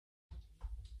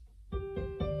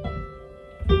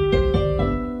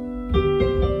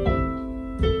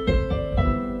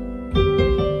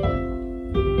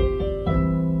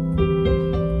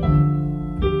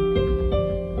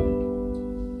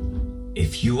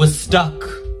were stuck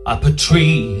up a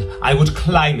tree, I would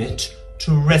climb it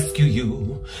to rescue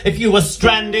you. If you were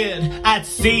stranded at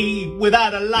sea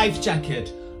without a life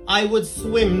jacket, I would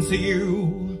swim to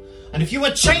you. And if you were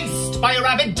chased by a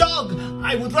rabid dog,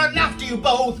 I would run after you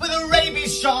both with a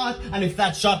rabies shot. And if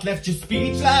that shot left you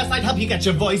speechless, I'd help you get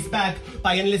your voice back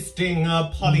by enlisting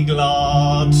a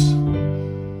polyglot.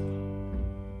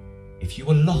 If you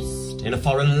were lost in a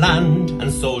foreign land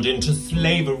and sold into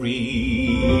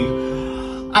slavery,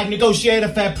 I'd negotiate a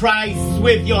fair price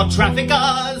with your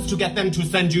traffickers to get them to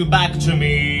send you back to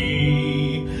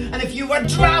me. And if you were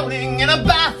drowning in a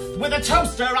bath with a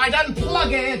toaster, I'd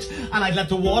unplug it and I'd let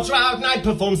the water out and I'd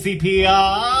perform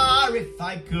CPR if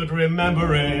I could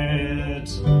remember it.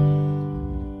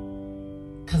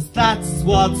 'Cause that's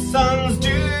what sons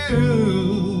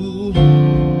do.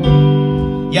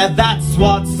 Yeah, that's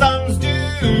what sons do.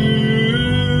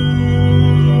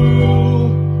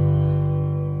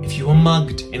 If you were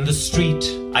mugged in the street,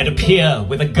 I'd appear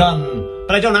with a gun.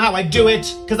 But I don't know how I'd do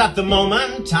it, 'cause at the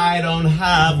moment I don't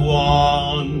have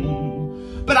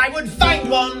one. But I would find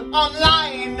one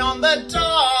online on the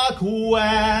dark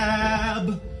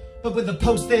web. But with the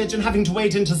postage and having to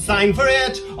wait in to sign for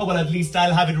it, oh well, at least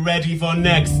I'll have it ready for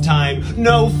next time.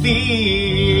 No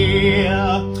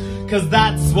fear, 'cause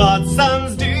that's what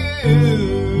sons do.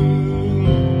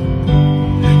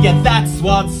 Yeah, that's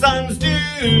what sons do.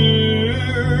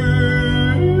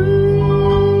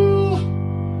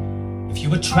 If you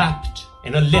were trapped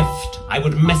in a lift, I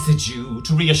would message you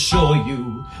to reassure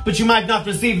you. But you might not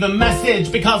receive the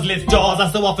message because lift doors are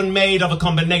so often made of a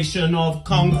combination of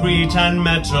concrete and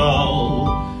metal.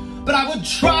 But I would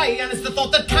try, and it's the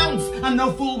thought that counts, and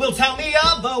no fool will tell me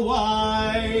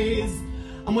otherwise.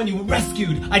 And when you were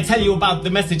rescued, I'd tell you about the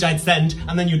message I'd sent,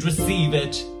 and then you'd receive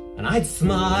it, and I'd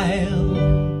smile.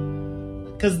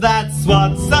 'Cause that's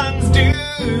what sons do.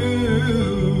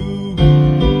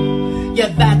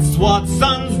 Yeah, that's what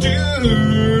sons do.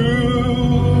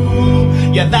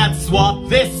 Yeah, that's what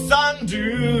this son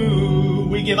do.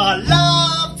 We give our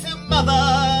love to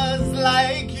mothers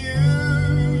like you.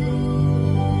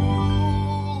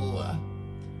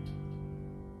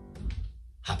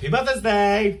 Happy Mother's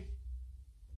Day!